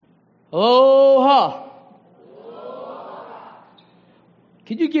Aloha.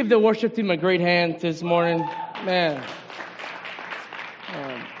 Could you give the worship team a great hand this morning? Man,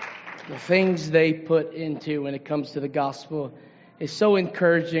 the things they put into when it comes to the gospel is so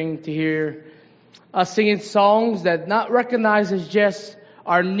encouraging to hear us singing songs that not recognize as just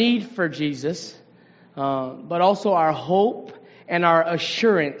our need for Jesus, but also our hope and our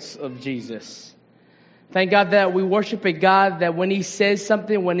assurance of Jesus. Thank God that we worship a God that when He says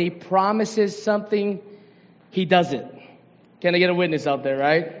something, when He promises something, He does it. Can I get a witness out there,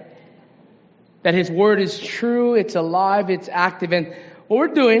 right? That His word is true, it's alive, it's active. And what we're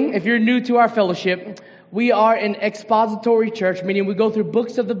doing, if you're new to our fellowship, we are an expository church, meaning we go through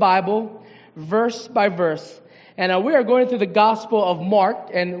books of the Bible, verse by verse. And we are going through the Gospel of Mark,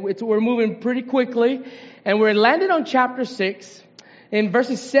 and we're moving pretty quickly. And we're landed on chapter 6. In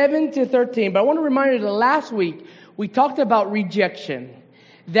verses 7 to 13. But I want to remind you that last week we talked about rejection.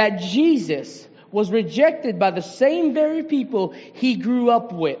 That Jesus was rejected by the same very people He grew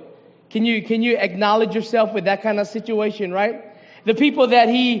up with. Can you acknowledge yourself with that kind of situation, right? The people that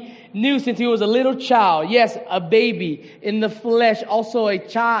He knew since He was a little child. Yes, a baby in the flesh. Also a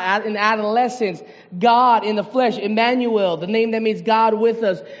child in adolescence. God in the flesh. Emmanuel, the name that means God with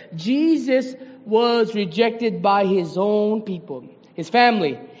us. Jesus was rejected by His own people. His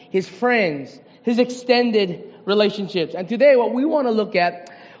family, His friends, His extended relationships. And today what we want to look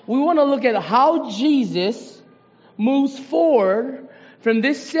at how Jesus moves forward from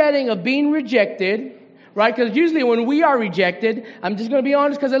this setting of being rejected, right? Because usually when we are rejected, I'm just going to be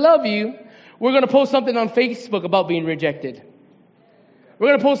honest because I love you, we're going to post something on Facebook about being rejected. We're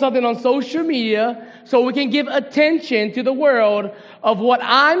going to post something on social media so we can give attention to the world of what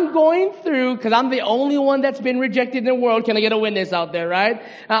I'm going through, because I'm the only one that's been rejected in the world. Can I get a witness out there, right?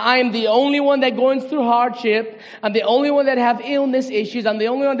 I am the only one that going through hardship. I'm the only one that have illness issues. I'm the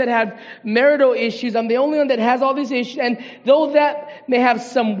only one that have marital issues. I'm the only one that has all these issues. And though that may have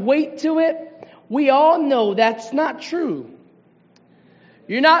some weight to it, we all know that's not true.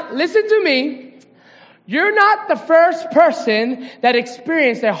 Listen to me. You're not the first person that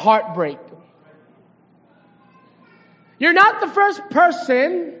experienced a heartbreak. You're not the first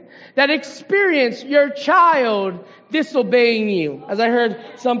person that experienced your child disobeying you. As I heard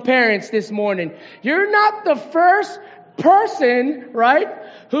some parents this morning. You're not the first person, right,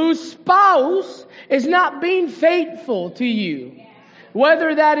 whose spouse is not being faithful to you.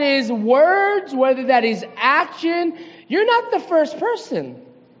 Whether that is words, whether that is action, you're not the first person.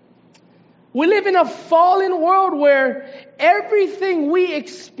 We live in a fallen world where everything we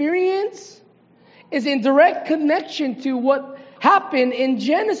experience is in direct connection to what happened in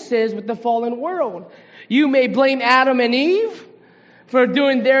Genesis with the fallen world. You may blame Adam and Eve for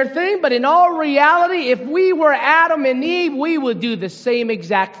doing their thing, but in all reality, if we were Adam and Eve, we would do the same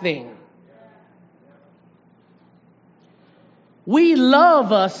exact thing. We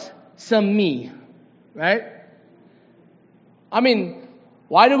love us some me, right? I mean,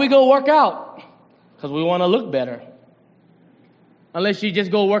 why do we go work out? Because we want to look better. Unless you just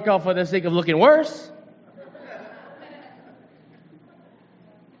go work out for the sake of looking worse.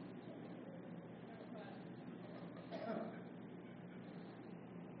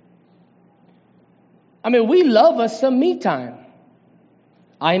 I mean, we love us some me time.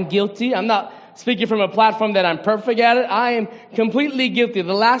 I am guilty. I'm not speaking from a platform that I'm perfect at it. I am completely guilty.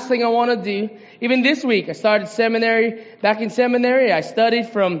 The last thing I want to do, even this week, I started seminary. Back in seminary, I studied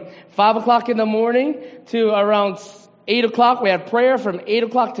from 5 o'clock in the morning to around 8 o'clock. We had prayer from 8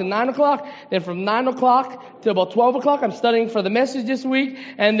 o'clock to 9 o'clock. Then from 9 o'clock to about 12 o'clock, I'm studying for the message this week.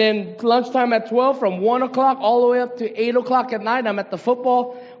 And then lunchtime at 12, from 1 o'clock all the way up to 8 o'clock at night, I'm at the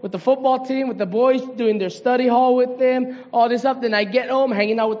football, with the football team, with the boys, doing their study hall with them, all this stuff. Then I get home,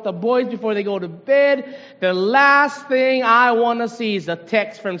 hanging out with the boys before they go to bed. The last thing I want to see is a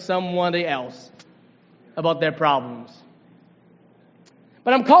text from somebody else about their problems.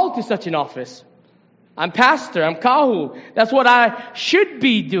 But I'm called to such an office. I'm pastor. I'm kahu. That's what I should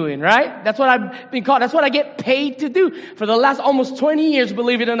be doing, right? That's what I've been called. That's what I get paid to do for the last almost 20 years,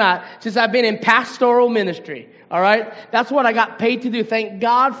 believe it or not, since I've been in pastoral ministry. All right? That's what I got paid to do. Thank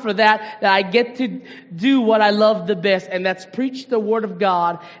God for that I get to do what I love the best, and that's preach the Word of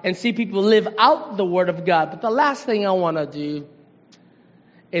God and see people live out the Word of God. But the last thing I want to do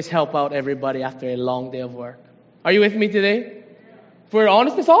is help out everybody after a long day of work. Are you with me today? If we're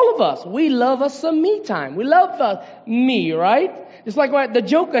honest, it's all of us. We love us some me time. We love me, right? It's like what the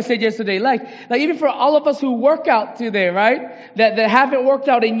joke I said yesterday. Like even for all of us who work out today, right? That haven't worked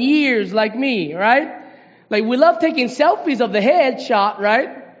out in years like me, right? Like we love taking selfies of the head shot,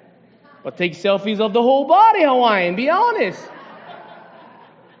 right? But take selfies of the whole body, Hawaiian. Be honest.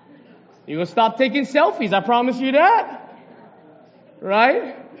 You're going to stop taking selfies. I promise you that.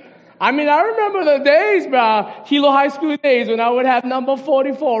 Right? I mean, I remember the days, bro, Hilo High School days when I would have number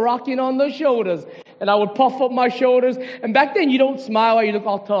 44 rocking on the shoulders. And I would puff up my shoulders. And back then, you don't smile, you look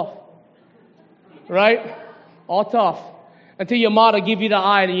all tough. Right? All tough. Until your mother give you the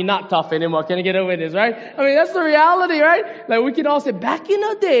eye and you're not tough anymore. Can I get a witness, right? I mean, that's the reality, right? Like we can all say, back in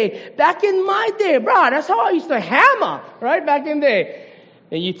the day, back in my day, bro, that's how I used to hammer, right? Back in the day.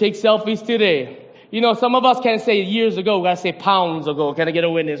 And you take selfies today. You know, some of us can't say years ago, we gotta say pounds ago. Can I get a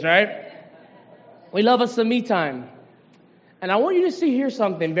witness, right? We love us some me time. And I want you to see here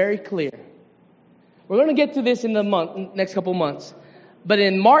something very clear. We're gonna get to this in the next couple months. But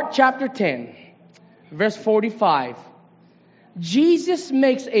in Mark chapter 10, verse 45, Jesus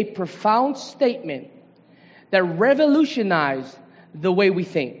makes a profound statement that revolutionized the way we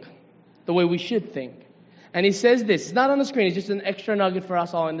think, the way we should think. And he says this. It's not on the screen. It's just an extra nugget for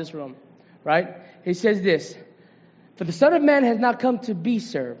us all in this room. Right? He says this. For the Son of Man has not come to be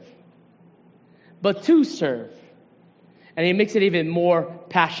served, but to serve. And he makes it even more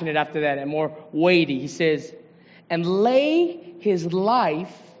passionate after that and more weighty. He says, and lay his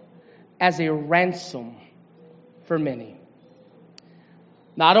life as a ransom for many.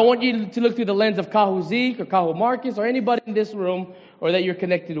 Now, I don't want you to look through the lens of Kahu Zeke or Kahu Marcus or anybody in this room or that you're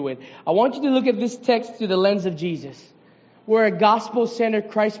connected with. I want you to look at this text through the lens of Jesus. We're a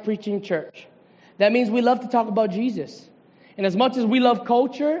gospel-centered, Christ-preaching church. That means we love to talk about Jesus. And as much as we love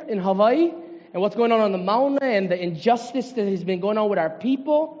culture in Hawaii and what's going on the mauna and the injustice that has been going on with our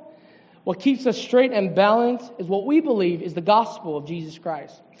people, what keeps us straight and balanced is what we believe is the gospel of Jesus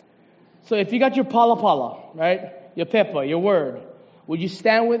Christ. So if you got your pala, right, your pepa, your word, would you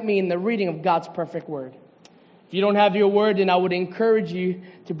stand with me in the reading of God's perfect word? If you don't have your word, then I would encourage you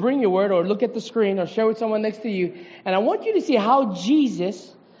to bring your word or look at the screen or share with someone next to you. And I want you to see how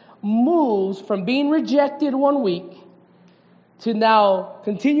Jesus moves from being rejected one week to now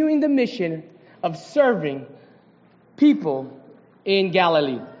continuing the mission of serving people in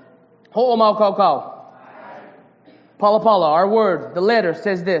Galilee. Ho'omau kau kau. Pala, our word, the letter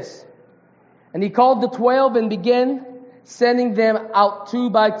says this. And he called the 12 and began sending them out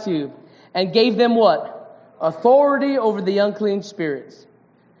 2 by 2, and gave them what? Authority over the unclean spirits.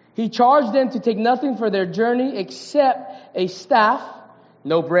 He charged them to take nothing for their journey except a staff,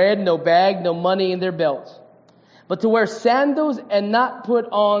 no bread, no bag, no money in their belts, but to wear sandals and not put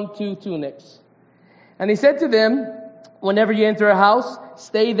on 2 tunics. And he said to them, whenever you enter a house,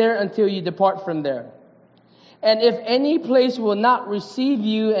 stay there until you depart from there. And if any place will not receive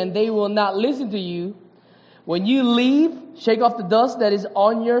you and they will not listen to you, when you leave, shake off the dust that is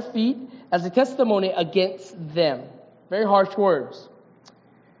on your feet as a testimony against them. Very harsh words.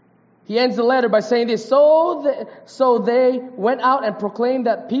 He ends the letter by saying this. So they went out and proclaimed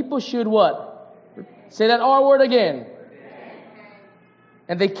that people should what? Say that R word again.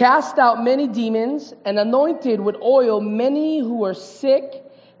 And they cast out many demons and anointed with oil many who were sick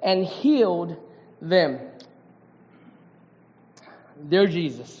and healed them. Dear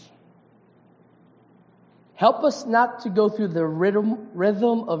Jesus, help us not to go through the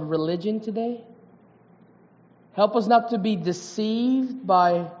rhythm of religion today. Help us not to be deceived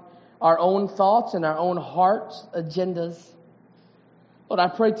by our own thoughts and our own hearts' agendas. Lord, I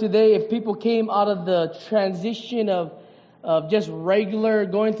pray today if people came out of the transition of just regular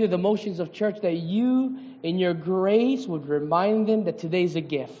going through the motions of church, that you, in your grace, would remind them that today's a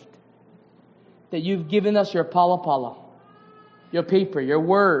gift. That you've given us your pala, your paper, your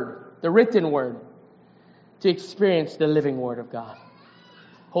word, the written word, to experience the living word of God.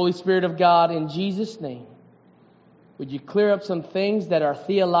 Holy Spirit of God, in Jesus' name, would you clear up some things that are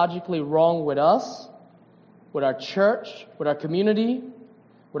theologically wrong with us, with our church, with our community,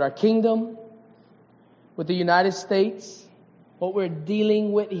 with our kingdom, with the United States, what we're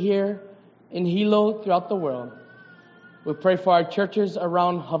dealing with here in Hilo throughout the world. We pray for our churches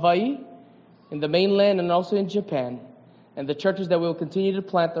around Hawaii, in the mainland, and also in Japan, and the churches that we will continue to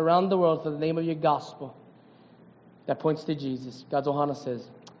plant around the world for the name of your gospel that points to Jesus. God's ohana says,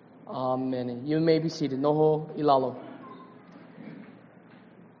 Amen. You may be seated. Noho ilalo.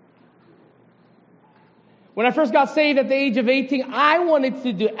 When I first got saved at the age of 18, I wanted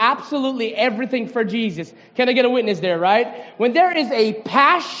to do absolutely everything for Jesus. Can I get a witness there, right? When there is a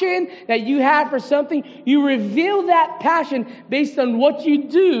passion that you have for something, you reveal that passion based on what you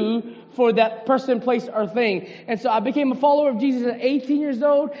do for that person, place, or thing. And so I became a follower of Jesus at 18 years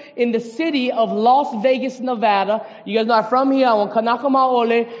old in the city of Las Vegas, Nevada. You guys know I'm from here. I'm Kanaka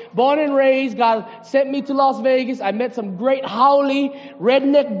Maole. Born and raised. God sent me to Las Vegas. I met some great haole,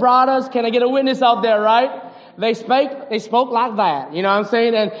 redneck brothers. Can I get a witness out there, right? They spoke like that. You know what I'm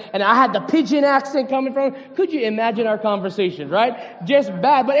saying? And I had the pidgin accent coming from. Could you imagine our conversations, right? Just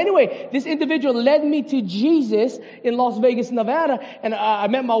bad. But anyway, this individual led me to Jesus in Las Vegas, Nevada. And I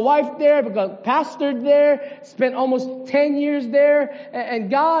met my wife there, because pastored there, spent almost 10 years there. And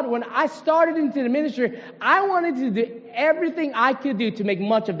God, when I started into the ministry, I wanted to do everything I could do to make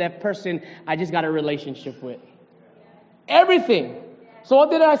much of that person I just got a relationship with. Everything. So what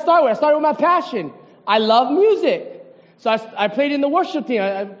did I start with? I started with my passion. I love music. So I played in the worship team.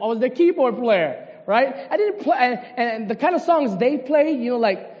 I was the keyboard player, right? I didn't play, and the kind of songs they played,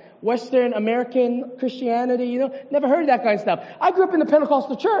 like Western American Christianity, never heard that kind of stuff. I grew up in the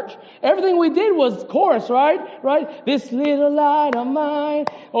Pentecostal church. Everything we did was chorus, right? This little light of mine,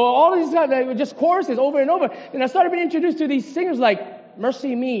 or all these guys, like, just choruses over and over. And I started being introduced to these singers like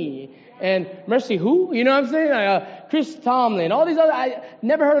Mercy Me, and Mercy who? You know what I'm saying? Chris Tomlin, all these other, I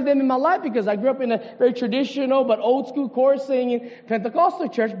never heard of them in my life because I grew up in a very traditional but old school chorus singing Pentecostal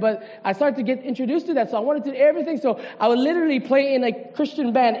church, but I started to get introduced to that, so I wanted to do everything. So I would literally play in a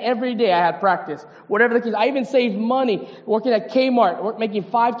Christian band every day. I had practice, whatever the case. I even saved money working at Kmart, making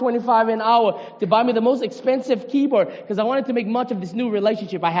 $5.25 an hour to buy me the most expensive keyboard because I wanted to make much of this new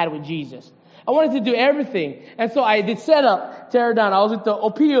relationship I had with Jesus. I wanted to do everything. And so I did set up, tear down. I was with the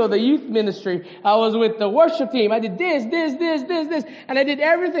OPO, the youth ministry. I was with the worship team. I did this. And I did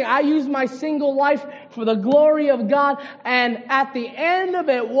everything. I used my single life for the glory of God. And at the end of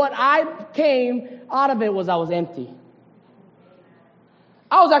it, what I came out of it was I was empty.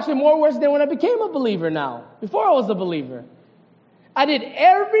 I was actually more worse than when I became a believer now, before I was a believer. I did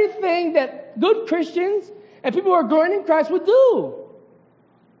everything that good Christians and people who are growing in Christ would do.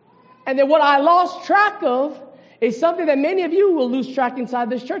 And then what I lost track of is something that many of you will lose track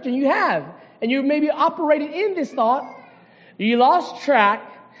inside this church, and you have. And you maybe operated in this thought. You lost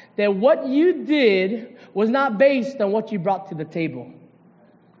track that what you did was not based on what you brought to the table.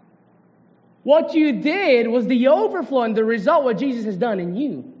 What you did was the overflow and the result what Jesus has done in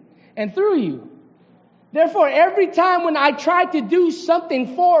you and through you. Therefore, every time when I tried to do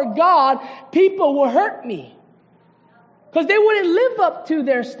something for God, people will hurt me. Because they wouldn't live up to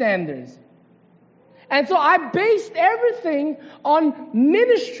their standards. And so I based everything on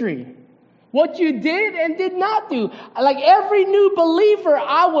ministry. What you did and did not do. Like every new believer,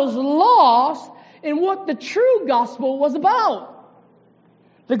 I was lost in what the true gospel was about.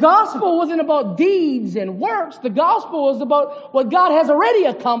 The gospel wasn't about deeds and works. The gospel was about what God has already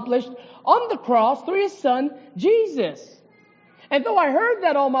accomplished on the cross through His Son, Jesus. And though I heard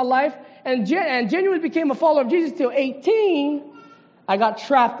that all my life, and genuinely became a follower of Jesus till 18, I got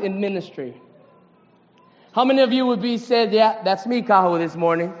trapped in ministry. How many of you would be said, yeah, that's me, Kaho, this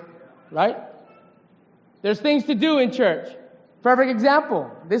morning, right? There's things to do in church. Perfect example.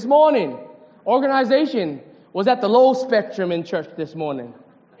 This morning, organization was at the low spectrum in church this morning.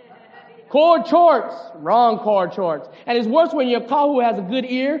 Chord charts, wrong chord charts. And it's worse when you're a Kaho who has a good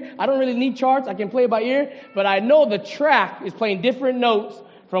ear. I don't really need charts. I can play by ear, but I know the track is playing different notes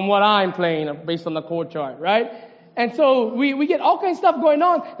from what I'm playing based on the chord chart, right? And so we get all kinds of stuff going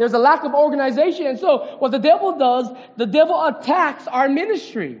on. There's a lack of organization. And so what the devil does, the devil attacks our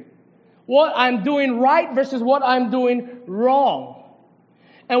ministry. What I'm doing right versus what I'm doing wrong.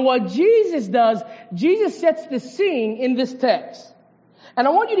 And what Jesus does, Jesus sets the scene in this text. And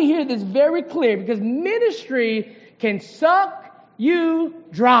I want you to hear this very clear because ministry can suck you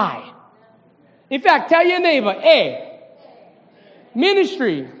dry. In fact, tell your neighbor, hey,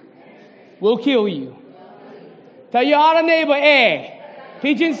 ministry will kill you. Tell your other neighbor, hey,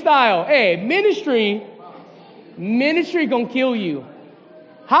 pigeon style, hey, ministry gonna kill you.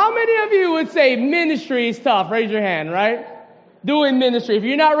 How many of you would say ministry is tough? Raise your hand, right? Doing ministry. If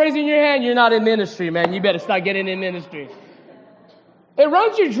you're not raising your hand, you're not in ministry, man. You better start getting in ministry. It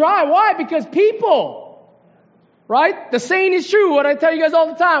runs you dry. Why? Because people, right? The saying is true. What I tell you guys all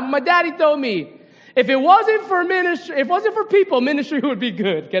the time. My daddy told me, if it wasn't for ministry, if it wasn't for people, ministry would be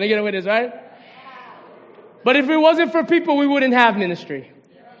good. Can I get away with this, right? But if it wasn't for people, we wouldn't have ministry.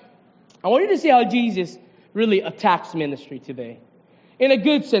 I want you to see how Jesus really attacks ministry today. In a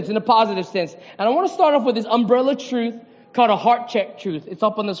good sense, in a positive sense. And I want to start off with this umbrella truth called a heart check truth. It's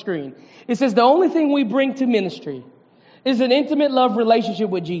up on the screen. It says the only thing we bring to ministry is an intimate love relationship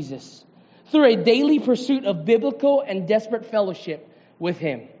with Jesus through a daily pursuit of biblical and desperate fellowship with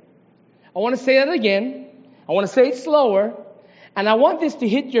Him. I want to say that again. I want to say it slower. And I want this to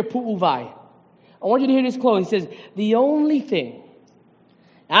hit your pu'uvai. I want you to hear this close. He says, the only thing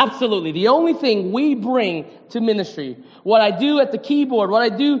Absolutely. The only thing we bring to ministry, what I do at the keyboard, what I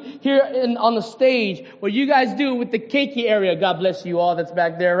do here on the stage, what you guys do with the cakey area, God bless you all that's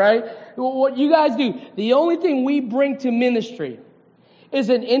back there, right? What you guys do, the only thing we bring to ministry is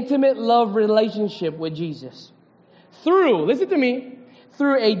an intimate love relationship with Jesus. Listen to me,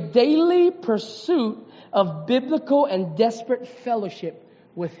 through a daily pursuit of biblical and desperate fellowship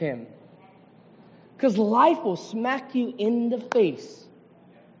with Him. Because life will smack you in the face.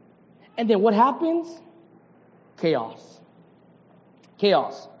 And then what happens? Chaos.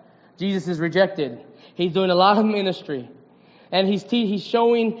 Chaos. Jesus is rejected. He's doing a lot of ministry. And he's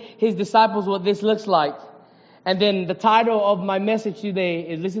showing his disciples what this looks like. And then the title of my message today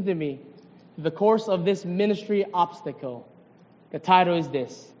is, listen to me, the course of this ministry obstacle. The title is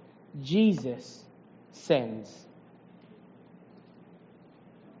this: Jesus sends.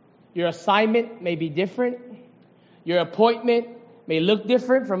 Your assignment may be different. Your appointment may look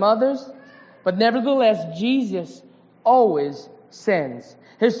different from others. But nevertheless, Jesus always sends.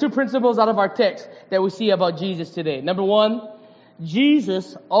 Here's two principles out of our text that we see about Jesus today. Number one,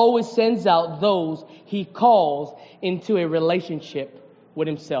 Jesus always sends out those He calls into a relationship with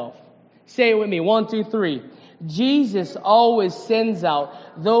Himself. Say it with me. 1, 2, 3. Jesus always sends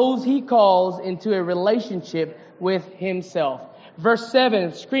out those He calls into a relationship with Himself. Verse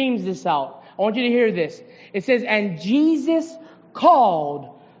 7 screams this out. I want you to hear this. It says, and Jesus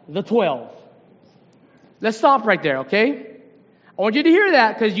called the 12. Let's stop right there, okay? I want you to hear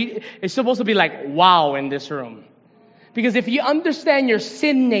that because it's supposed to be like wow in this room. Because if you understand your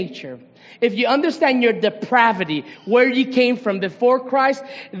sin nature, if you understand your depravity, where you came from before Christ,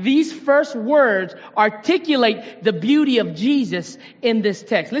 these first words articulate the beauty of Jesus in this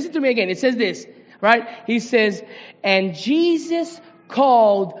text. Listen to me again. It says this, right? He says, and Jesus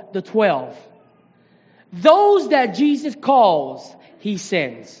called the 12. Those that Jesus calls, He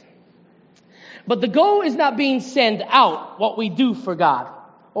sends. But the goal is not being sent out, what we do for God,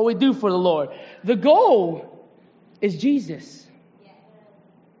 what we do for the Lord. The goal is Jesus.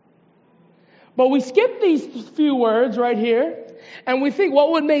 But we skip these few words right here, and we think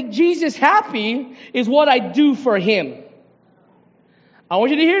what would make Jesus happy is what I do for Him. I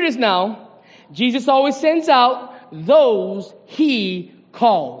want you to hear this now. Jesus always sends out those He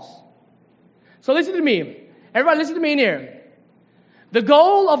calls. So listen to me. Everybody listen to me in here. The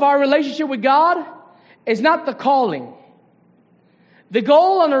goal of our relationship with God is not the calling. The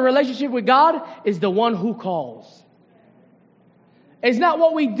goal on a relationship with God is the one who calls. It's not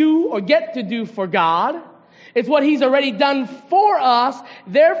what we do or get to do for God. It's what He's already done for us.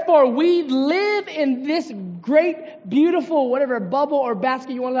 Therefore, we live in this great, beautiful, whatever bubble or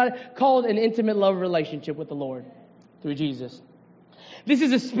basket you want to call it, an intimate love relationship with the Lord through Jesus. This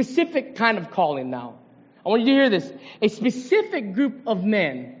is a specific kind of calling now. I want you to hear this. A specific group of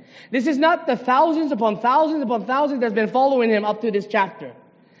men. This is not the thousands upon thousands upon thousands that's been following Him up to this chapter.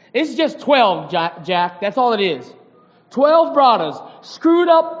 It's just 12, Jack. That's all it is. 12 brothers. Screwed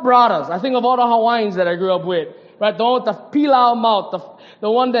up brothers. I think of all the Hawaiians that I grew up with. Right? The one with the pilau mouth. The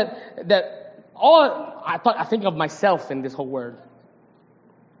one I think of myself in this whole word.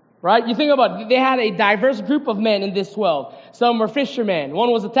 Right? You think about it, they had a diverse group of men in this 12. Some were fishermen. One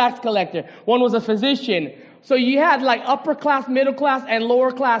was a tax collector. One was a physician. So you had like upper class, middle class, and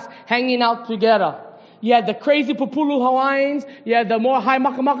lower class hanging out together. You had the crazy Pupulu Hawaiians. You had the more high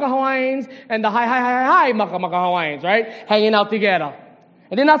Makamaka Hawaiians. And the high Makamaka Hawaiians, right? Hanging out together.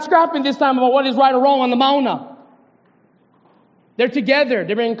 And they're not scrapping this time about what is right or wrong on the mauna. They're together.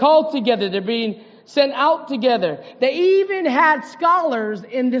 They're being called together. They're being sent out together. They even had scholars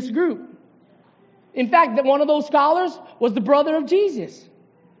in this group. In fact, one of those scholars was the brother of Jesus,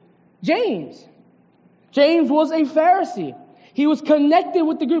 James. James was a Pharisee. He was connected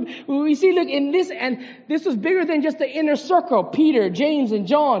with the group. We see, look, in this, and this was bigger than just the inner circle. Peter, James, and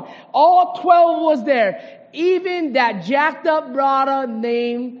John. All 12 was there. Even that jacked up brother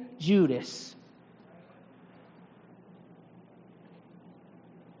named Judas.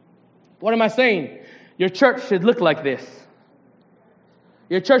 What am I saying? Your church should look like this.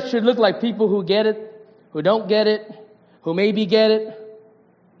 Your church should look like people who get it, who don't get it, who maybe get it.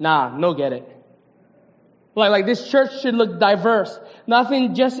 Nah, no get it. Like this church should look diverse.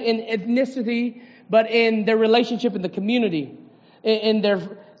 Nothing just in ethnicity, but in their relationship in the community. In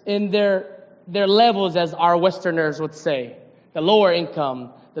their levels, as our Westerners would say. The lower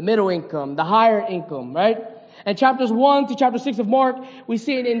income, the middle income, the higher income, right? And chapters 1 to chapter 6 of Mark, we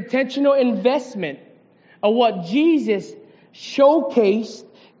see an intentional investment of what Jesus showcased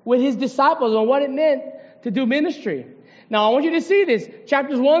with His disciples on what it meant to do ministry. Now, I want you to see this.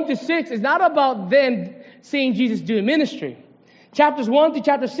 Chapters 1 to 6 is not about them seeing Jesus do ministry. Chapters 1 to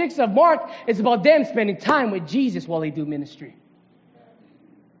chapter 6 of Mark is about them spending time with Jesus while they do ministry.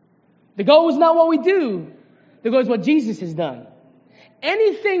 The goal is not what we do. The goal is what Jesus has done.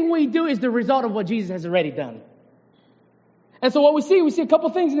 Anything we do is the result of what Jesus has already done. And so what we see a couple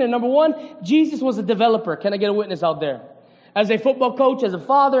things in there. Number one, Jesus was a developer. Can I get a witness out there? As a football coach, as a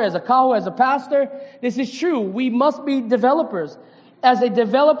father, as a kahu, as a pastor, this is true. We must be developers. As a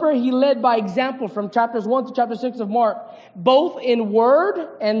developer, he led by example from chapters 1 to chapter 6 of Mark, both in word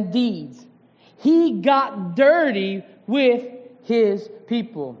and deeds. He got dirty with his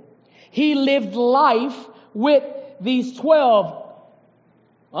people. He lived life with these 12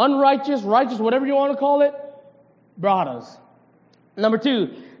 unrighteous, righteous, whatever you want to call it, brothers. Number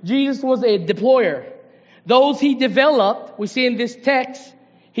two, Jesus was a deployer. Those he developed, we see in this text,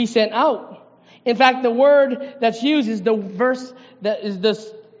 he sent out. In fact, the word that's used is the verse that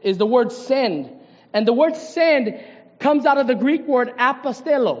is the word send. And the word send comes out of the Greek word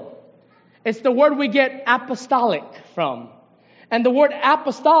apostello. It's the word we get apostolic from. And the word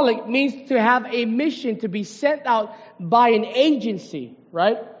apostolic means to have a mission, to be sent out by an agency,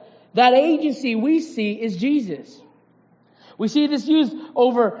 right? That agency we see is Jesus. We see this used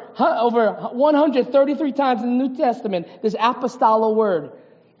over 133 times in the New Testament, this apostolo word.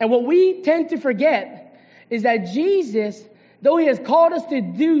 And what we tend to forget is that Jesus, though he has called us to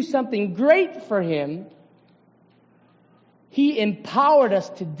do something great for him, he empowered us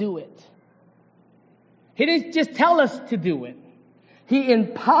to do it. He didn't just tell us to do it. He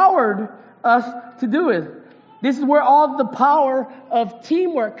empowered us to do it. This is where all the power of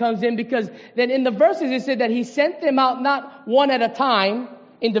teamwork comes in, because then in the verses it said that he sent them out not one at a time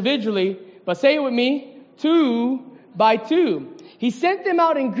individually, but say it with me, 2 by 2. He sent them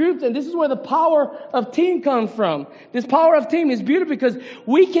out in groups, and this is where the power of team comes from. This power of team is beautiful because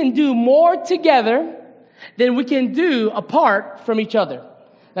we can do more together than we can do apart from each other.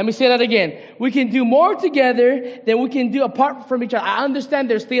 Let me say that again. We can do more together than we can do apart from each other. I understand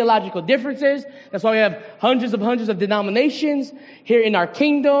there's theological differences. That's why we have hundreds of denominations here in our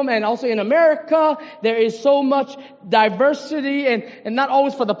kingdom and also in America. There is so much diversity and not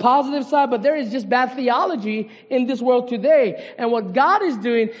always for the positive side, but there is just bad theology in this world today. And what God is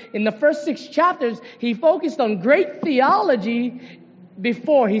doing in the first 6 chapters, he focused on great theology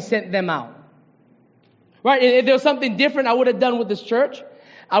before he sent them out. Right? If there was something different I would have done with this church,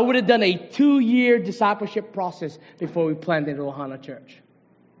 I would have done a 2-year discipleship process before we planted Ohana Church.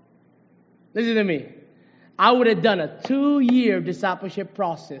 Listen to me. I would have done a 2-year discipleship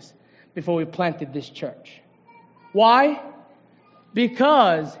process before we planted this church. Why?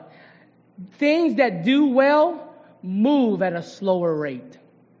 Because things that do well move at a slower rate.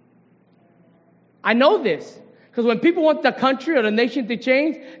 I know this because when people want the country or the nation to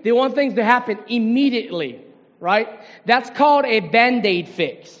change, they want things to happen immediately. Right? That's called a Band-Aid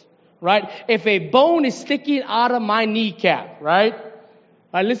fix. Right? If a bone is sticking out of my kneecap, right?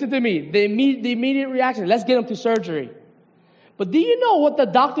 Listen to me. The immediate reaction, let's get them to surgery. But do you know what the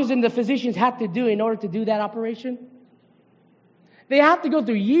doctors and the physicians have to do in order to do that operation? They have to go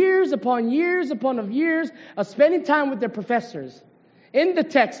through years upon years upon years of spending time with their professors, in the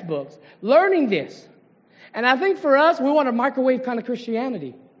textbooks, learning this. And I think for us, we want a microwave kind of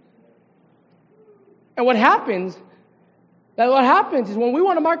Christianity. And what happens is when we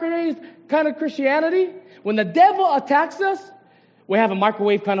want a microwave kind of Christianity, when the devil attacks us, we have a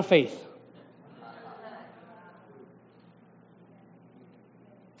microwave kind of faith.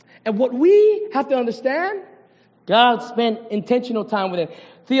 And what we have to understand, God spent intentional time with it.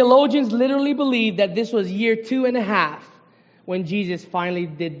 Theologians literally believe that this was year 2.5 when Jesus finally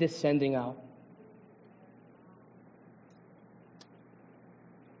did this sending out.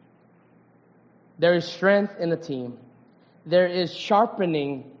 There is strength in a team. There is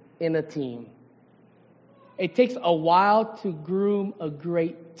sharpening in a team. It takes a while to groom a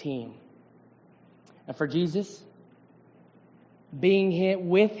great team. And for Jesus, being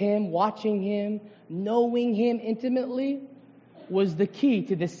with him, watching him, knowing him intimately was the key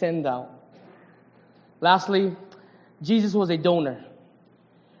to this send out. Lastly, Jesus was a donor.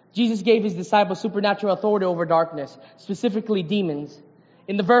 Jesus gave his disciples supernatural authority over darkness, specifically demons.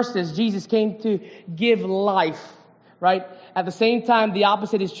 In the verses, Jesus came to give life, right? At the same time, the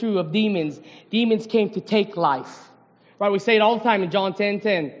opposite is true of demons. Demons came to take life, right? We say it all the time in John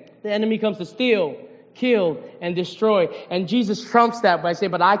 10:10. The enemy comes to steal, kill, and destroy. And Jesus trumps that by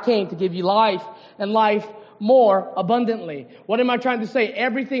saying, but I came to give you life and life more abundantly. What am I trying to say?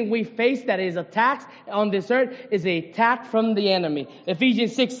 Everything we face that is attacks on this earth is an attack from the enemy.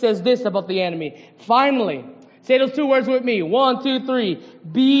 Ephesians 6 says this about the enemy. Finally, say those 2 words with me. 1, 2, 3.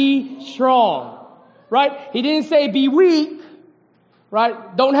 Be strong. Right? He didn't say be weak.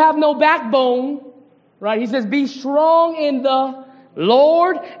 right? Don't have no backbone, right? He says, be strong in the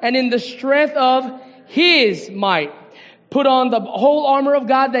Lord and in the strength of His might. Put on the whole armor of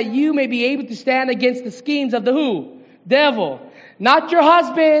God that you may be able to stand against the schemes of the who? Devil. Not your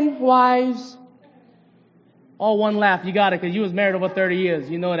husband, wives. Oh, one laugh. You got it, because you was married over 30 years.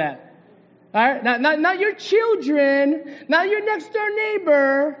 You know that. All right? Not your children. Not your next door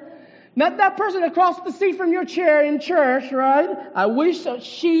neighbor. Not that person across the seat from your chair in church, right? I wish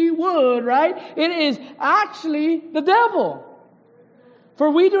she would, right? It is actually the devil. For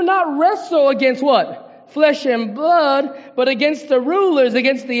we do not wrestle against what? Flesh and blood, but against the rulers,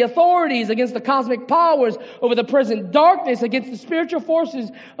 against the authorities, against the cosmic powers over the present darkness, against the spiritual forces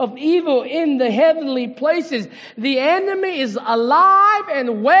of evil in the heavenly places. The enemy is alive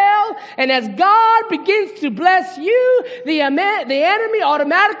and well, and as God begins to bless you, the enemy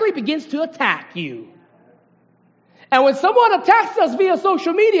automatically begins to attack you. And when someone attacks us via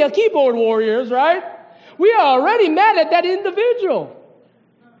social media, keyboard warriors, right? We are already mad at that individual.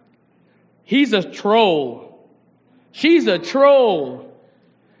 He's a troll. She's a troll.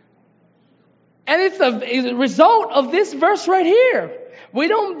 And it's a result of this verse right here. We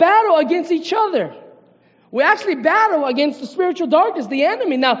don't battle against each other. We actually battle against the spiritual darkness, the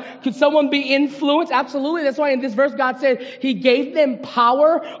enemy. Now, could someone be influenced? Absolutely. That's why in this verse God said He gave them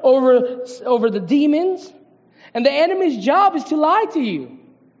power over the demons. And the enemy's job is to lie to you.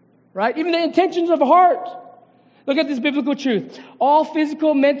 Right? Even the intentions of heart. Look at this biblical truth. All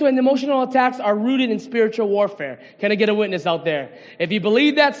physical, mental, and emotional attacks are rooted in spiritual warfare. Can I get a witness out there? If you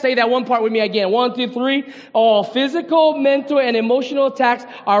believe that, say that one part with me again. 1, 2, 3. All physical, mental, and emotional attacks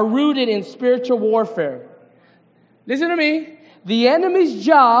are rooted in spiritual warfare. Listen to me. The enemy's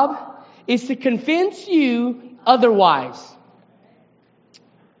job is to convince you otherwise.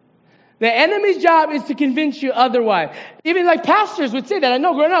 The enemy's job is to convince you otherwise. Even like pastors would say that. I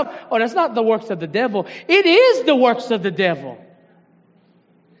know growing up, oh, that's not the works of the devil. It is the works of the devil.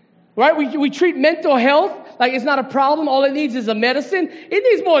 Right? We treat mental health like it's not a problem. All it needs is a medicine. It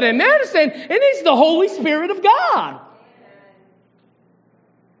needs more than medicine. It needs the Holy Spirit of God.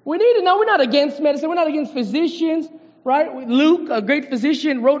 We need to know we're not against medicine. We're not against physicians. Right? Luke, a great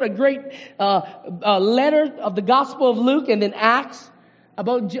physician, wrote a great letter of the Gospel of Luke and then Acts.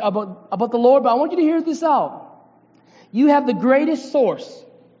 About the Lord, but I want you to hear this out. You have the greatest source,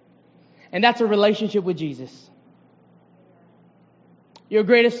 and that's a relationship with Jesus. Your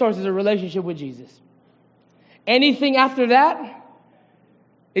greatest source is a relationship with Jesus. Anything after that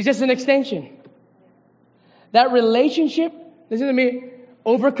is just an extension. That relationship, listen to me,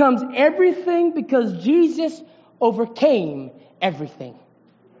 overcomes everything because Jesus overcame everything.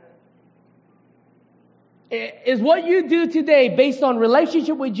 Is what you do today based on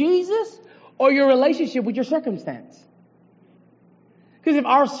relationship with Jesus or your relationship with your circumstance? Because if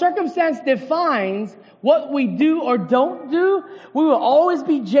our circumstance defines what we do or don't do, we will always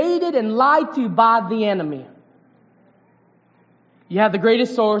be jaded and lied to by the enemy. You have the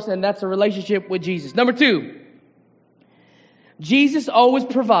greatest source, and that's a relationship with Jesus. Number 2, Jesus always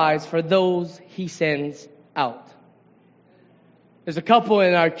provides for those He sends out. There's a couple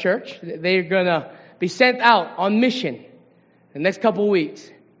in our church. They're going to be sent out on mission the next couple weeks.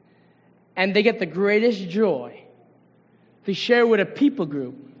 And they get the greatest joy to share with a people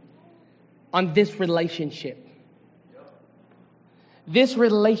group on this relationship. This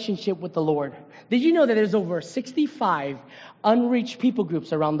relationship with the Lord. Did you know that there's over 65 unreached people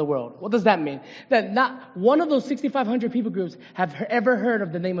groups around the world? What does that mean? That not one of those 6,500 people groups have ever heard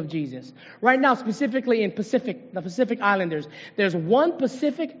of the name of Jesus. Right now, specifically in the Pacific Islanders, there's one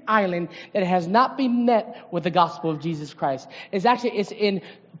Pacific island that has not been met with the gospel of Jesus Christ. It's in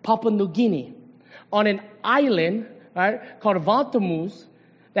Papua New Guinea, on an island, right, called Vantamus,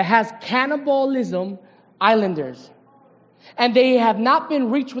 that has cannibalism islanders. And they have not been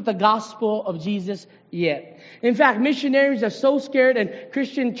reached with the gospel of Jesus yet. In fact, missionaries are so scared and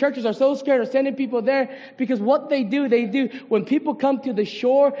Christian churches are so scared of sending people there because what they do, when people come to the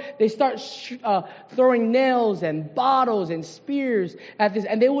shore, they start throwing nails and bottles and spears at this.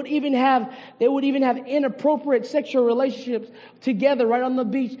 And they would even have inappropriate sexual relationships together right on the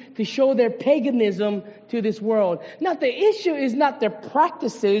beach to show their paganism to this world. Now, the issue is not their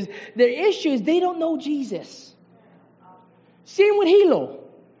practices. Their issue is they don't know Jesus. Same with Hilo.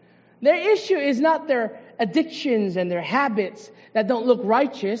 Their issue is not their addictions and their habits that don't look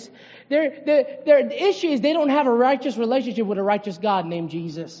righteous. Their issue is they don't have a righteous relationship with a righteous God named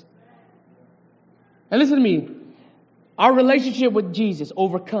Jesus. And listen to me. Our relationship with Jesus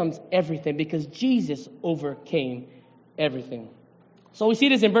overcomes everything because Jesus overcame everything. So we see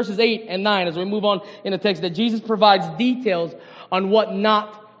this in verses 8 and 9 as we move on in the text, that Jesus provides details on what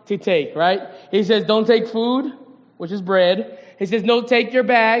not to take, right? He says, don't take food, which is bread. He says, don't take your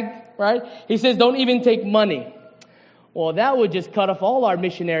bag, right? He says, don't even take money. Well, that would just cut off all our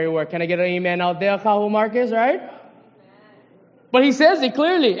missionary work. Can I get an amen out there, Kahu Marcus, right? But he says it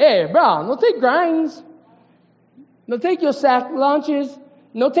clearly. Hey, bro, no take grinds. No take your sack lunches.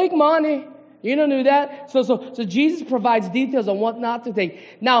 No take money. You don't do that. So Jesus provides details on what not to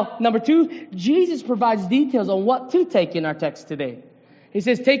take. Now, number 2, Jesus provides details on what to take in our text today. He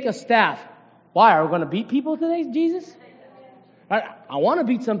says, take a staff. Why? Are we going to beat people today, Jesus? I want to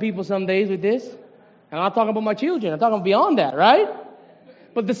beat some people some days with this. And I'm not talking about my children. I'm talking beyond that, right?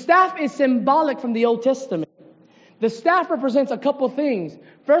 But the staff is symbolic from the Old Testament. The staff represents a couple things.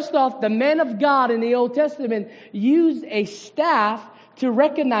 First off, the men of God in the Old Testament used a staff to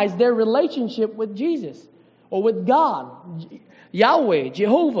recognize their relationship with Jesus or with God, Yahweh,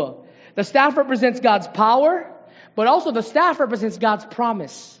 Jehovah. The staff represents God's power, but also the staff represents God's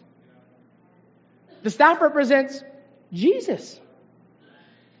promise. The staff represents Jesus.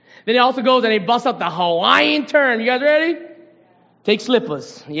 Then he also goes and he busts up the Hawaiian term. You guys ready? Take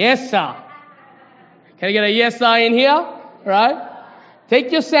slippers. Yes, sir. Can I get a yes, sir in here? Right?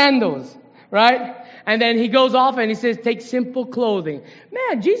 Take your sandals. Right? And then he goes off and he says, take simple clothing.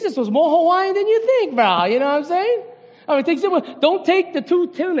 Man, Jesus was more Hawaiian than you think, bro. You know what I'm saying? I mean, take simple. Don't take the 2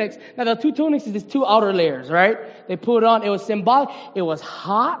 tunics. Now, the 2 tunics is just 2 outer layers, right? They put on. It was symbolic. It was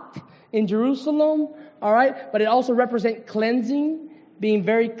hot in Jerusalem, all right? But it also represents cleansing, being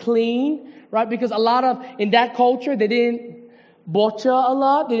very clean, right? Because a lot of, in that culture, they didn't bocha a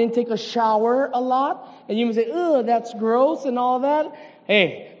lot. They didn't take a shower a lot. And you may say, ugh, that's gross and all that.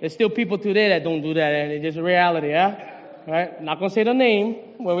 Hey, there's still people today that don't do that, and it's just a reality, yeah? Right? I'm not going to say the name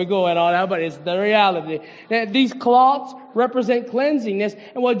where we go and all that, but it's the reality. That these cloths represent cleansingness.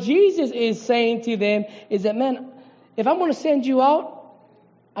 And what Jesus is saying to them is that, man, if I'm going to send you out,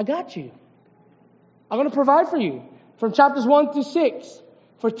 I got you. I'm going to provide for you. From chapters 1 to 6,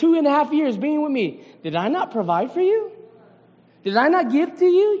 for 2.5 years being with me, did I not provide for you? Did I not give to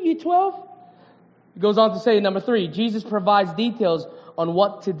you, you 12? He goes on to say, number 3, Jesus provides details on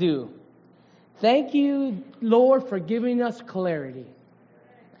what to do. Thank you, Lord, for giving us clarity.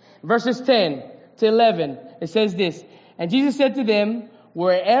 Verses 10 to 11, it says this, and Jesus said to them,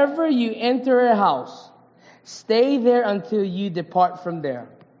 wherever you enter a house, stay there until you depart from there.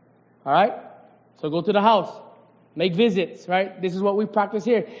 All right? So go to the house. Make visits, right? This is what we practice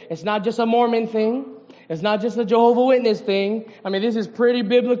here. It's not just a Mormon thing. It's not just a Jehovah's Witness thing. I mean, this is pretty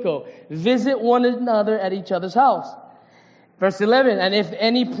biblical. Visit one another at each other's house. Verse 11, and if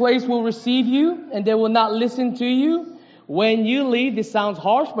any place will receive you and they will not listen to you, when you leave, this sounds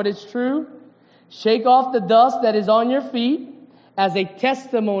harsh, but it's true, shake off the dust that is on your feet as a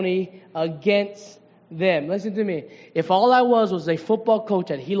testimony against them. Listen to me. If all I was a football coach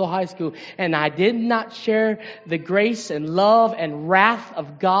at Hilo High School and I did not share the grace and love and wrath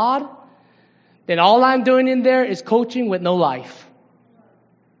of God, then all I'm doing in there is coaching with no life.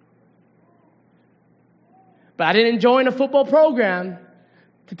 But I didn't join a football program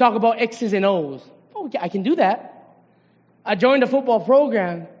to talk about X's and O's. Oh, yeah, I can do that. I joined a football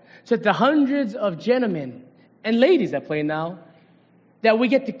program so that the hundreds of gentlemen and ladies that play now that we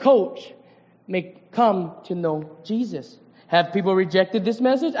get to coach may come to know Jesus. Have people rejected this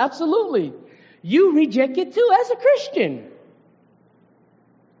message? Absolutely. You reject it too as a Christian.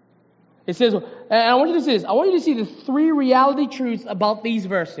 It says, and I want you to see this. I want you to see the 3 reality truths about these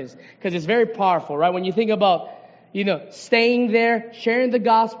verses because it's very powerful, right? When you think about, staying there, sharing the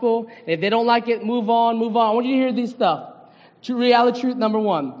gospel, and if they don't like it, move on. I want you to hear this stuff. Reality truth number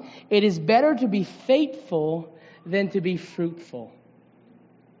 1. It is better to be faithful than to be fruitful.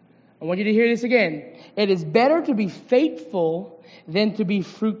 I want you to hear this again. It is better to be faithful than to be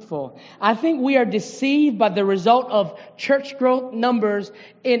fruitful. I think we are deceived by the result of church growth numbers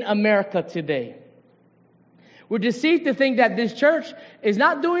in America today. We're deceived to think that this church is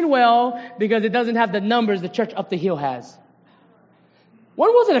not doing well because it doesn't have the numbers the church up the hill has. When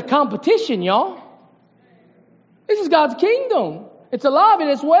was it a competition, y'all? This is God's kingdom. It's alive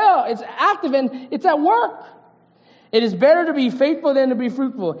and it's well. It's active and it's at work. It is better to be faithful than to be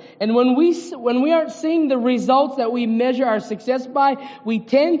fruitful. And when we aren't seeing the results that we measure our success by, we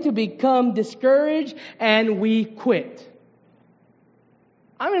tend to become discouraged and we quit.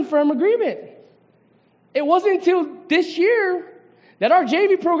 I'm in firm agreement. It wasn't until this year that our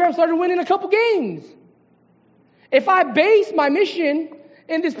JV program started winning a couple games. If I base my mission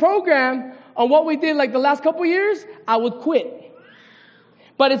in this program on what we did like the last couple years, I would quit.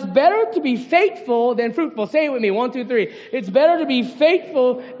 But it's better to be faithful than fruitful. Say it with me. 1, 2, 3. It's better to be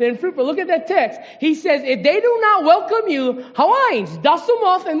faithful than fruitful. Look at that text. He says, if they do not welcome you, Hawaiians, dust them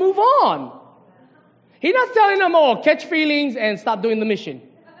off and move on. He's not telling them, oh, catch feelings and stop doing the mission.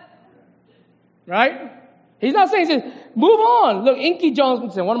 Right? He's not saying, he says, move on. Look, Inky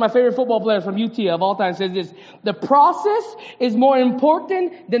Johnson, one of my favorite football players from UT of all time, says this: the process is more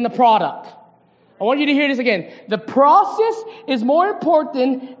important than the product. I want you to hear this again. The process is more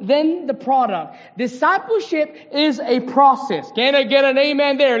important than the product. Discipleship is a process. Can I get an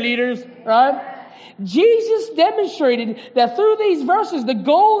amen there, leaders? Right? Jesus demonstrated that through these verses, the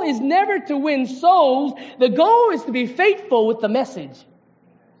goal is never to win souls. The goal is to be faithful with the message.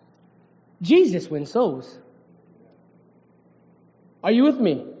 Jesus wins souls. Are you with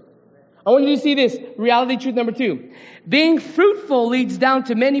me? I want you to see this. Reality truth number 2. Being fruitful leads down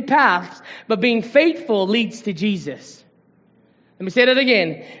to many paths, but being faithful leads to Jesus. Let me say that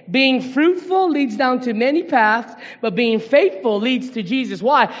again. Being fruitful leads down to many paths, but being faithful leads to Jesus.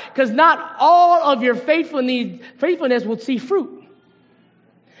 Why? Because not all of your faithfulness will see fruit.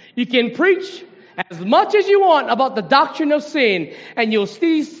 You can preach as much as you want about the doctrine of sin, and you'll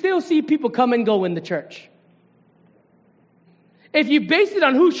still see people come and go in the church. If you base it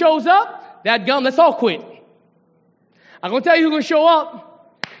on who shows up, that gum, let's all quit. I'm going to tell you who's going to show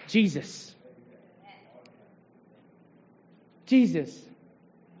up. Jesus. Jesus.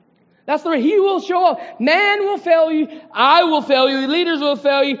 That's the way He will show up. Man will fail you. I will fail you. Leaders will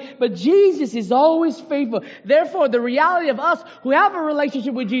fail you. But Jesus is always faithful. Therefore, the reality of us who have a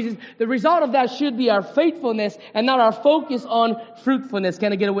relationship with Jesus, the result of that should be our faithfulness and not our focus on fruitfulness.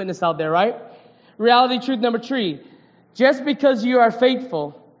 Can I get a witness out there, right? Reality truth number 3. Just because you are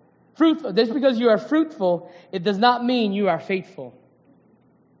fruitful, it does not mean you are faithful.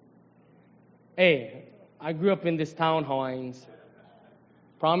 Hey, I grew up in this town, Hawaiians.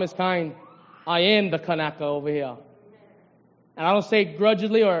 Promise kind. I am the Kanaka over here. And I don't say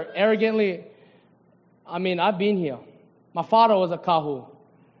grudgingly or arrogantly. I mean, I've been here. My father was a kahu.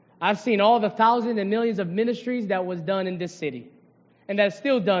 I've seen all the thousands and millions of ministries that was done in this city. And that's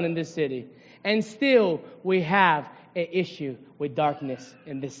still done in this city. And still we have an issue with darkness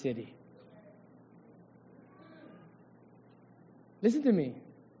in this city. Listen to me.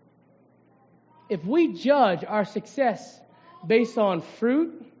 If we judge our success based on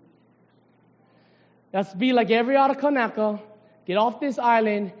fruit, let's be like every other Kanaka, get off this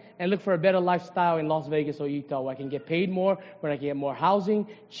island and look for a better lifestyle in Las Vegas or Utah where I can get paid more, where I can get more housing,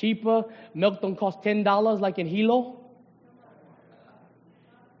 cheaper, milk don't cost $10 like in Hilo.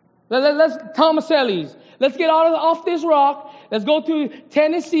 Let's Thomaselli's. Let's get off this rock. Let's go to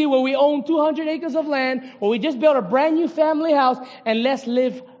Tennessee where we own 200 acres of land, where we just built a brand new family house, and let's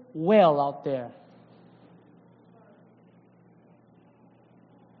live well out there.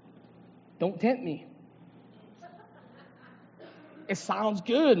 Don't tempt me. It sounds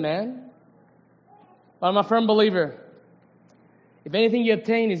good, man. But I'm a firm believer. If anything you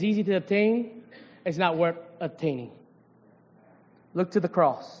obtain is easy to obtain, it's not worth obtaining. Look to the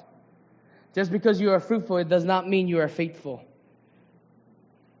cross. Just because you are fruitful, it does not mean you are faithful.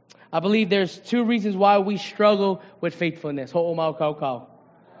 I believe there's 2 reasons why we struggle with faithfulness.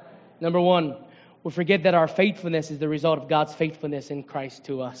 Number 1, we forget that our faithfulness is the result of God's faithfulness in Christ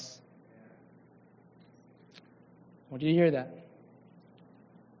to us. I want you to hear that.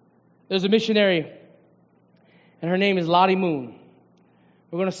 There's a missionary, and her name is Lottie Moon.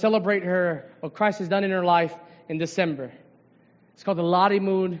 We're going to celebrate what Christ has done in her life in December. It's called the Lottie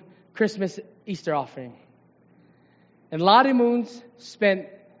Moon Christmas Easter offering. And Lottie Moon spent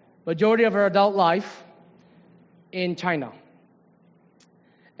majority of her adult life in China.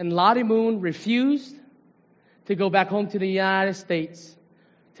 And Lottie Moon refused to go back home to the United States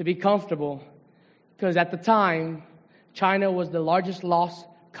to be comfortable, because at the time, China was the largest lost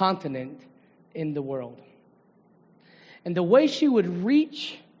continent in the world. And the way she would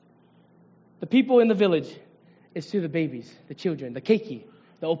reach the people in the village is through the babies, the children, the keiki,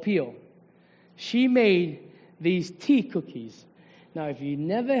 the opio. She made these tea cookies. Now, if you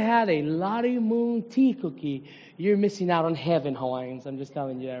never had a Lottie Moon tea cookie, you're missing out on heaven, Hawaiians. I'm just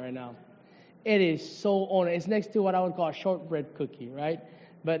telling you that right now. It is so on. It's next to what I would call a shortbread cookie, right?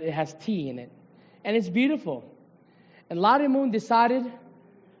 But it has tea in it. And it's beautiful. And Lottie Moon decided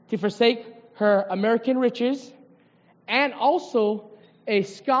to forsake her American riches, and also a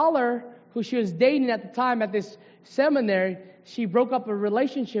scholar who she was dating at the time at this seminary, she broke up a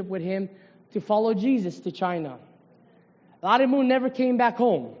relationship with him to follow Jesus to China. Lottie Moon never came back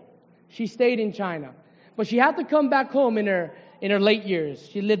home. She stayed in China. But she had to come back home in her in her late years.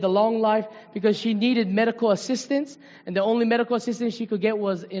 She lived a long life because she needed medical assistance, and the only medical assistance she could get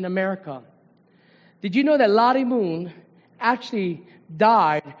was in America. Did you know that Lottie Moon actually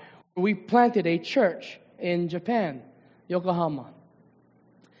died when we planted a church in Japan, Yokohama?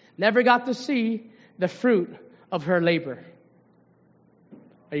 Never got to see the fruit of her labor.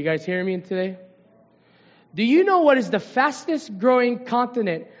 Are you guys hearing me today? Do you know what is the fastest growing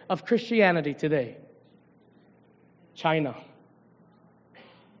continent of Christianity today? China.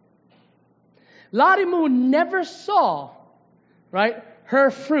 Lottie Moon never saw, right, her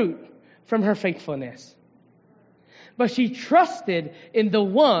fruit from her faithfulness. But she trusted in the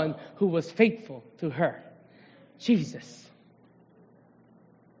one who was faithful to her, Jesus.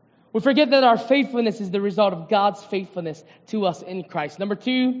 We forget that our faithfulness is the result of God's faithfulness to us in Christ. Number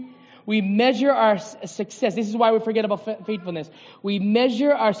 2, we measure our success. This is why we forget about faithfulness. We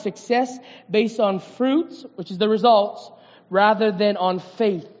measure our success based on fruits, which is the results, rather than on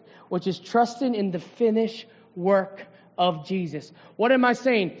faith, which is trusting in the finished work of Jesus. What am I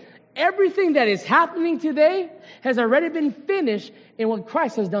saying? Everything that is happening today has already been finished in what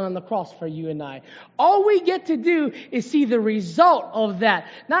Christ has done on the cross for you and I. All we get to do is see the result of that,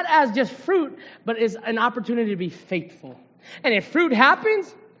 not as just fruit, but as an opportunity to be faithful. And if fruit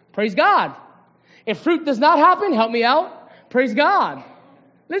happens, praise God. If fruit does not happen, help me out, praise God.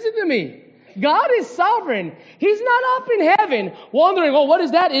 Listen to me. God is sovereign. He's not up in heaven wondering, oh, what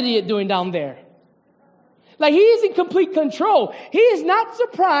is that idiot doing down there? Like, He is in complete control. He is not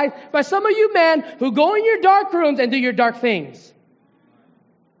surprised by some of you men who go in your dark rooms and do your dark things.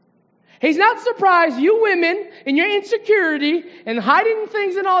 He's not surprised, you women, in your insecurity and hiding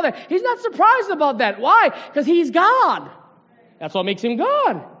things and all that. He's not surprised about that. Why? Because He's God. That's what makes Him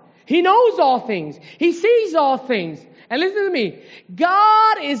God. He knows all things. He sees all things. And listen to me.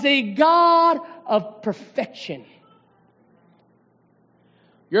 God is a God of perfection.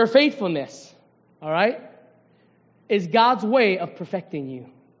 Your faithfulness, all right, is God's way of perfecting you.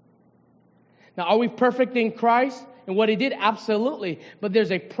 Now, are we perfect in Christ and what He did? Absolutely. But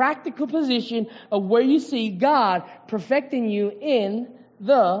there's a practical position of where you see God perfecting you in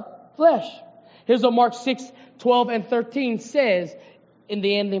the flesh. Here's what Mark 6:12 and 13 says in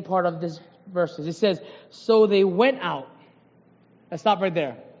the ending part of this verses. It says, so they went out. Let's stop right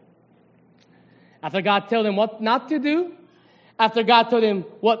there. After God told them what not to do, after God told them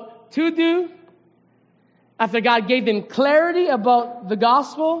what to do, after God gave them clarity about the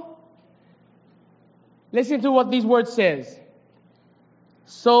gospel, listen to what these words says.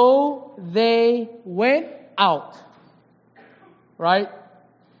 So they went out, right?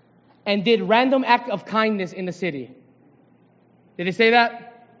 And did random act of kindness in the city. Did it say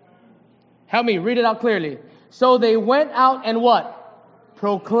that? Help me, read it out clearly. So they went out and what?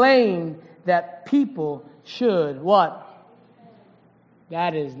 Proclaimed that people should what?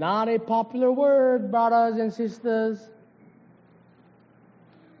 That is not a popular word, brothers and sisters.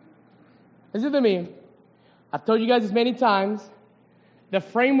 Listen to me. I've told you guys this many times. The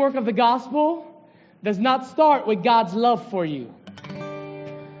framework of the gospel does not start with God's love for you.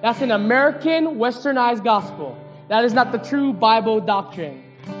 That's an American, westernized gospel. That is not the true Bible doctrine.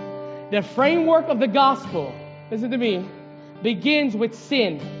 The framework of the gospel, listen to me, begins with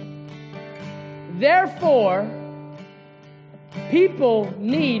sin. Therefore, people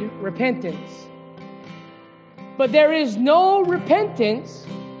need repentance. But there is no repentance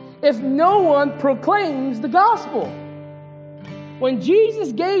if no one proclaims the gospel. When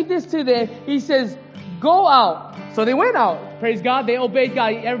Jesus gave this to them, He says, go out. So they went out. Praise God. They obeyed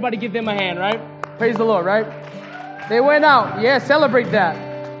God. Everybody give them a hand, right? Praise the Lord, right? They went out. Yeah, celebrate that.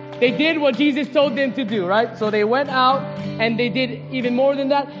 They did what Jesus told them to do, right? So they went out and they did even more than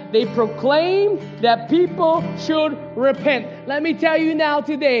that. They proclaimed that people should repent. Let me tell you now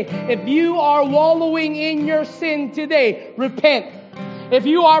today, if you are wallowing in your sin today, repent. If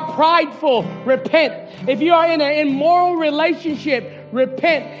you are prideful, repent. If you are in an immoral relationship,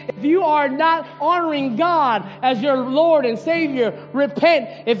 repent. If you are not honoring God as your Lord and Savior,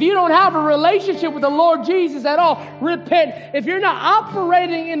 repent. If you don't have a relationship with the Lord Jesus at all, repent. If you're not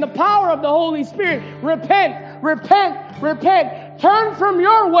operating in the power of the Holy Spirit, repent, repent, repent. Turn from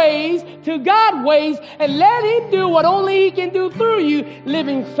your ways to God's ways and let Him do what only He can do through you,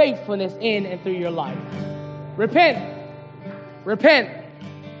 living faithfulness in and through your life. Repent. Repent.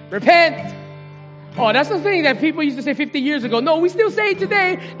 Repent. Oh, that's the thing that people used to say 50 years ago. No, we still say it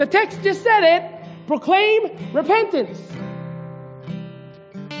today. The text just said it. Proclaim repentance.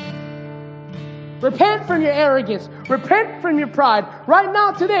 Repent from your arrogance. Repent from your pride. Right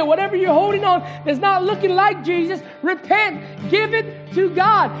now, today, whatever you're holding on that's not looking like Jesus, repent. Give it to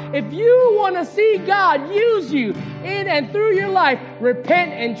God. If you want to see God use you in and through your life,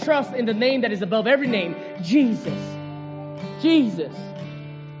 repent and trust in the name that is above every name, Jesus. Jesus.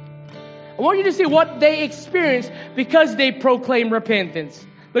 I want you to see what they experienced because they proclaimed repentance.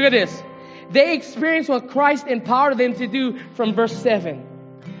 Look at this. They experienced what Christ empowered them to do from verse 7.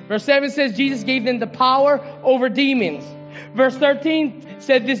 Verse 7 says Jesus gave them the power over demons. Verse 13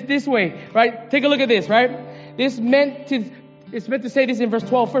 said this way, right? Take a look at this, right? It's meant to say this in verse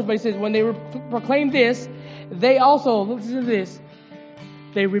 12 first, but it says when they proclaimed this, they also, listen to this,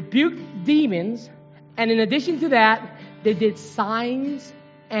 they rebuked demons, and in addition to that, they did signs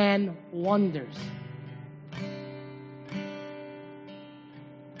and wonders.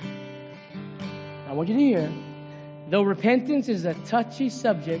 I want you to hear, though repentance is a touchy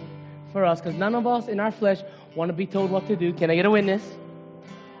subject for us, because none of us in our flesh want to be told what to do. Can I get a witness?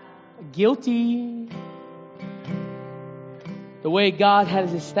 Guilty. The way God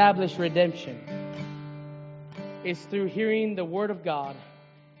has established redemption is through hearing the word of God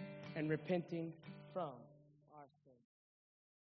and repenting from